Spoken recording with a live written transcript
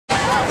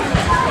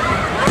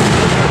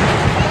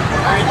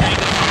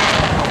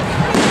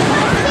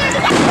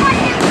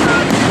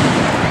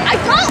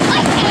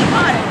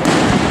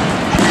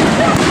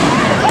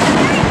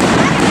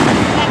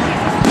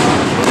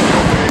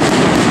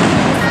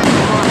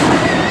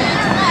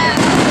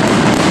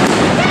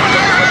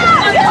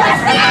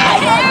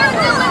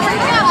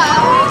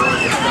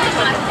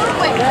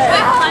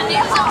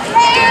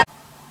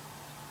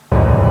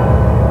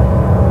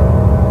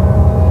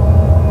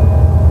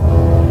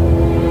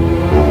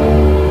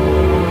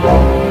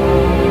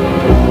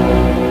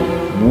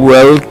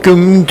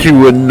welcome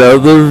to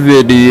another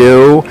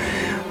video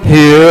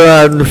here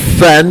on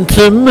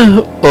Phantom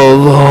of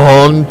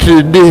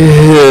Haunted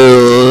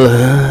Hill.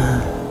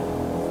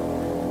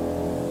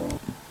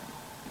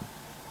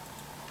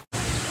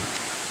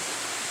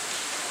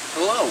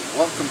 Hello,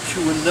 welcome to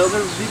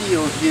another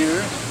video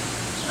here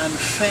on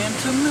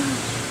Phantom of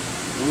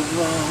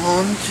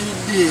Haunted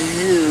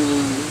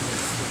Hill.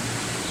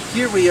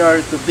 Here we are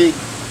at the big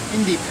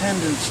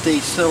Independence Day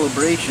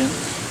celebration.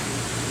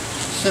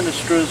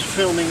 Synastra is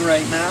filming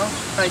right now.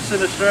 Hi,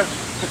 Synastra.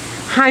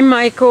 Hi,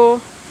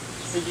 Michael.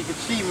 As you can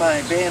see,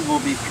 my band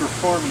will be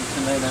performing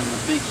tonight on the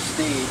big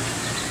stage.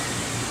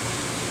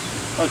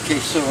 Okay,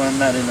 so I'm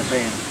not in a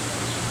band.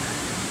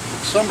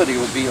 Somebody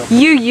will be up there.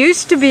 You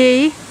used to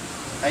be.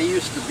 I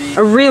used to be.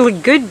 A really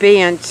good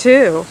band,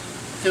 too.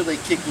 Until they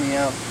kicked me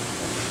out.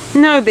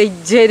 No, they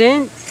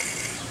didn't.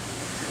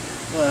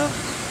 Well,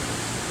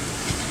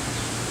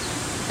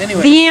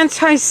 anyway. The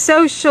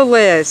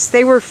anti-socialists.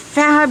 They were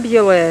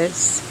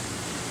fabulous.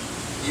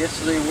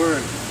 Yes, they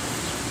were.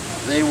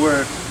 They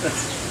were.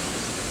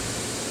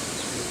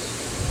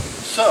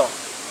 So,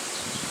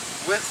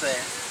 with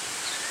that,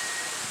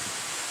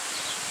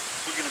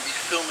 we're going to be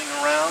filming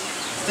around.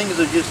 Things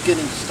are just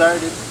getting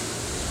started.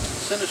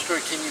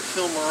 Synastra, can you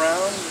film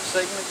around the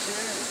segments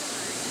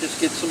here? Just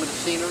get some of the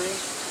scenery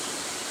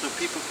so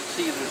people can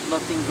see there's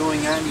nothing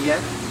going on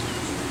yet.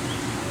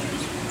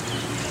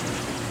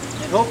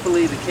 And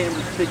hopefully the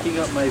camera's picking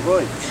up my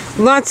voice.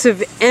 Lots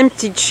of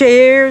empty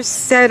chairs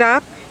set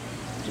up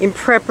in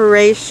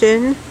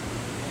preparation.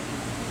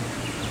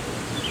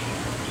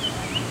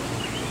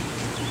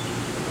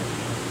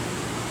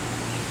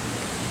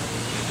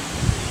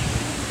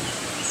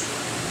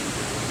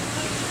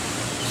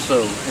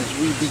 So, as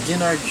we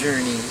begin our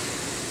journey,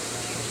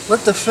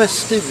 let the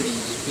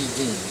festivities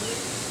begin.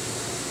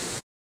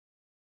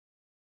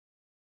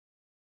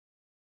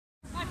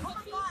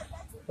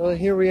 Well,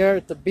 here we are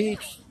at the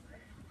beach.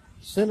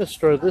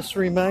 Synastra, this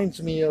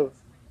reminds me of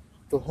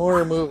the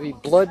horror movie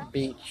Blood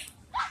Beach.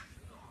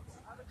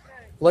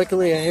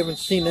 Luckily, I haven't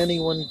seen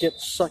anyone get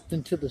sucked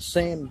into the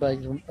sand by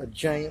a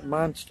giant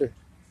monster.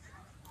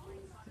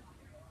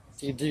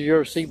 Did you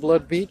ever see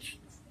Blood Beach?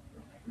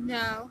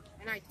 No,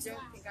 and I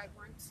don't think I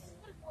want to.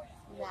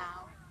 No.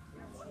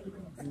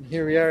 And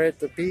here we are at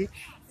the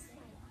beach.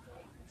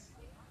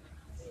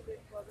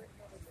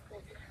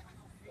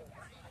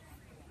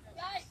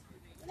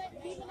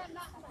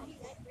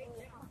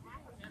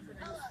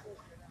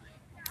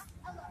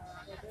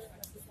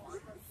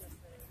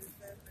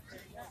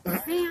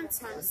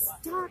 Phantom,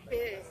 stop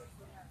it.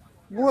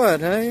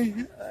 What? I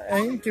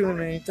ain't doing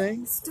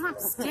anything. Stop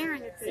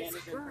staring at those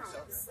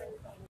girls.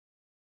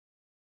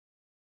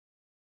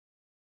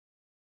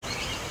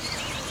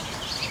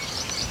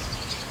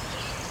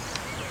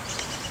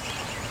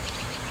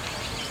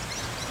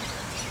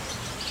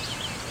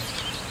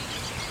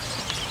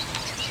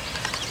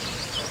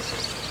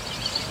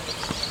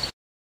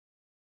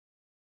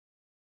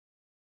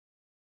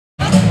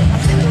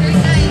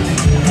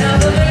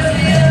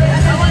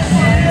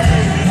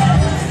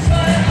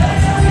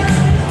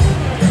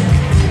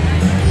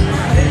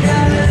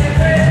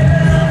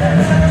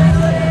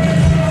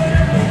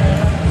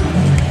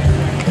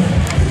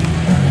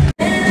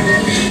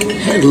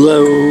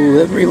 Hello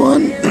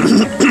everyone.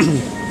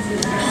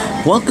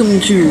 Welcome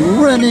to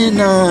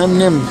Running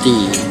on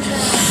Empty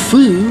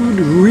Food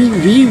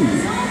Review.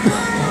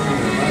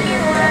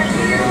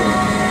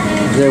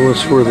 That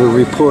was for the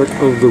report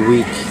of the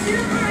week.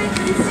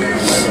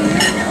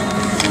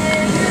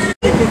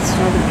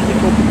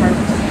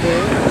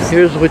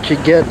 Here's what you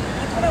get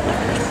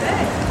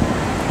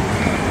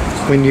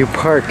when you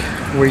park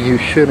where you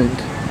shouldn't.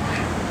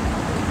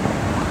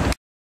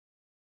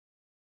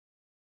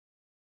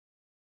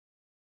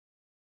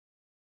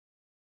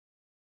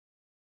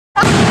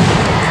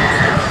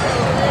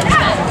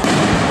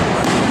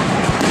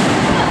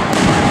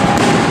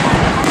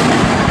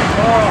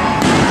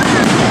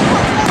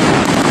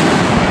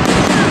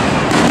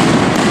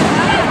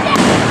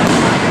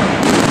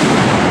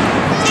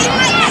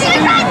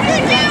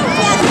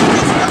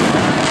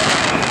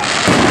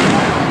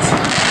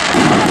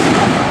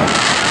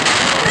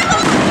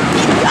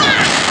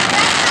 Ah!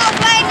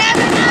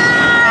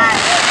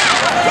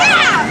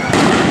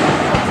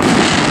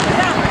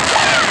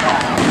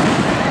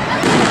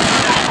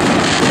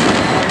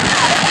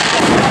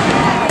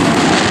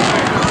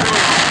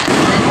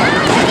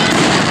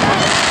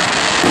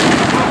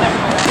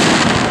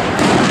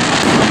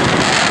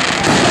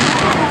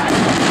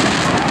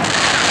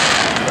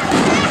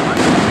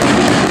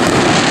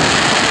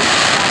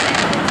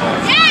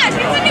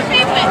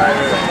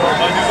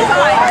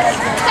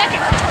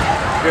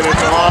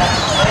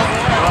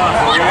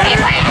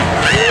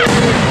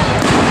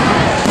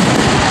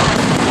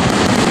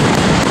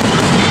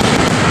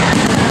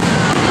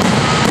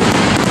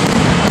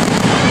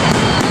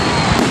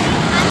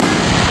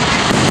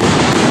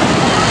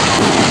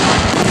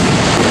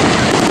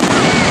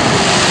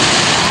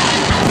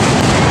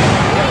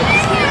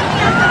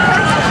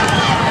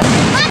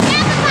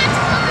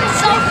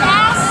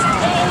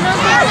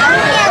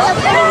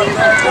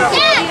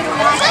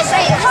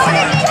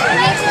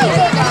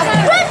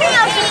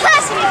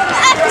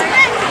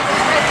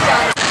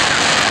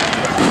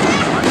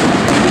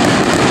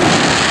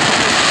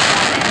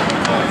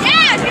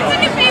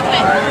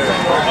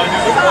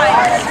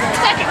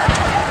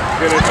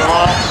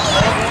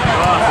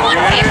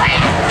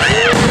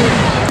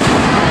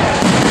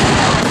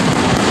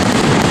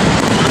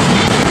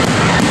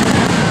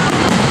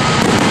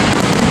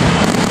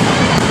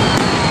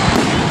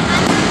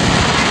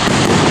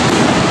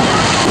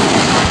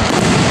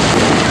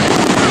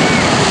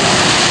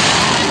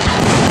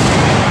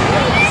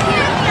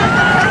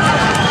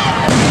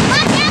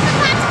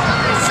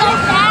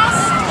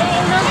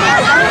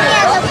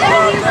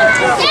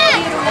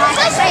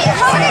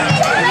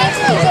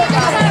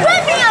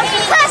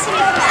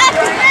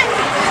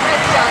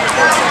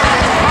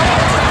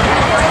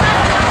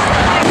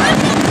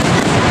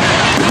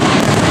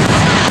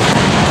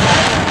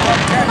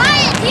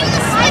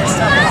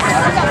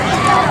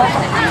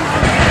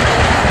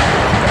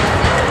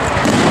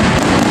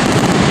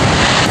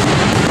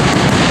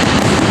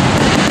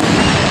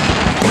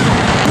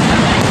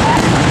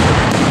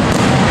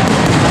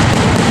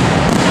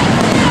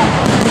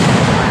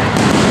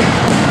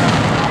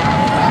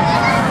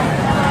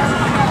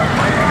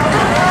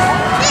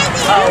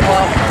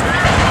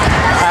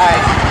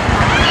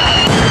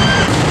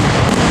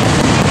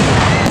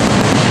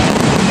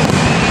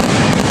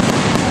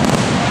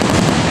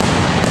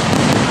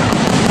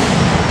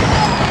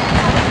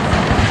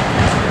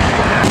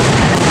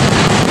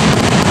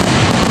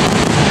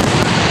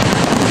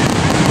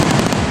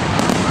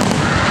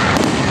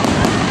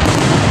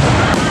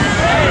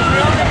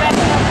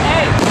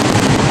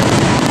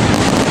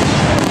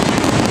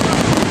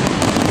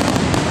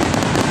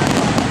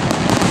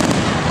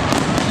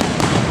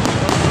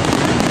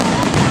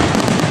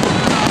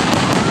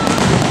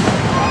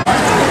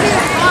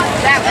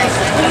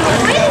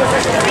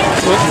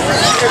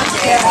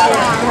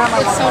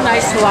 It's so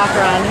nice to walk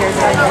around here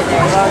during the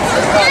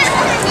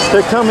day.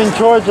 They're coming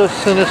towards us,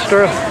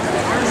 Synastra.